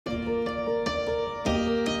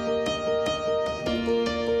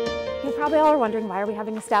probably all are wondering, why are we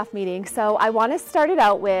having a staff meeting? So I want to start it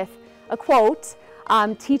out with a quote,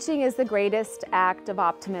 teaching is the greatest act of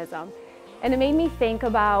optimism. And it made me think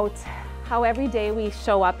about how every day we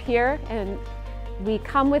show up here and we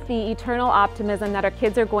come with the eternal optimism that our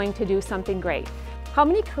kids are going to do something great. How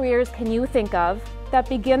many careers can you think of that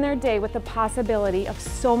begin their day with the possibility of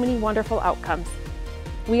so many wonderful outcomes?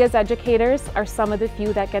 We as educators are some of the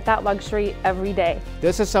few that get that luxury every day.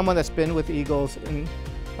 This is someone that's been with Eagles in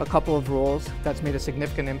a couple of roles that's made a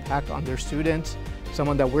significant impact on their students,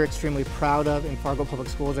 someone that we're extremely proud of in Fargo Public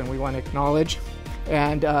Schools and we want to acknowledge.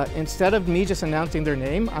 And instead of me just announcing their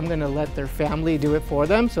name, I'm going to let their family do it for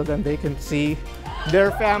them so then they can see their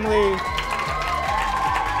family.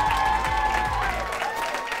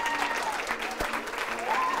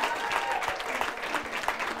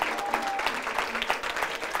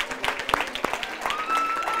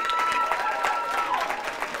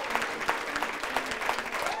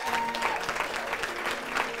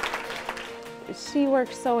 She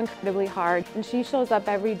works so incredibly hard and she shows up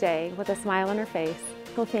every day with a smile on her face.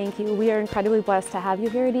 So thank you. We are incredibly blessed to have you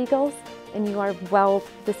here at Eagles and you are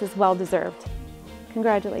this is well deserved.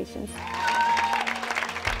 Congratulations.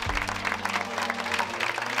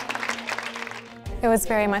 It was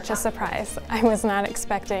very much a surprise. I was not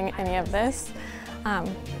expecting any of this.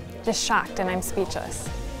 Just shocked and I'm speechless.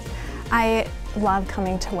 I love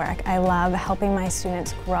coming to work. I love helping my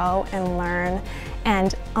students grow and learn,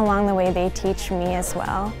 and along the way they teach me as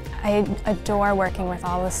well. I adore working with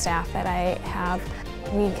all the staff that I have.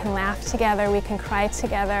 We can laugh together, we can cry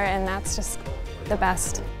together, and that's just the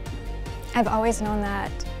best. I've always known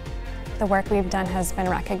that the work we've done has been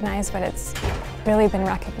recognized, but it's really been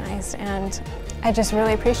recognized, and I just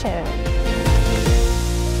really appreciate it.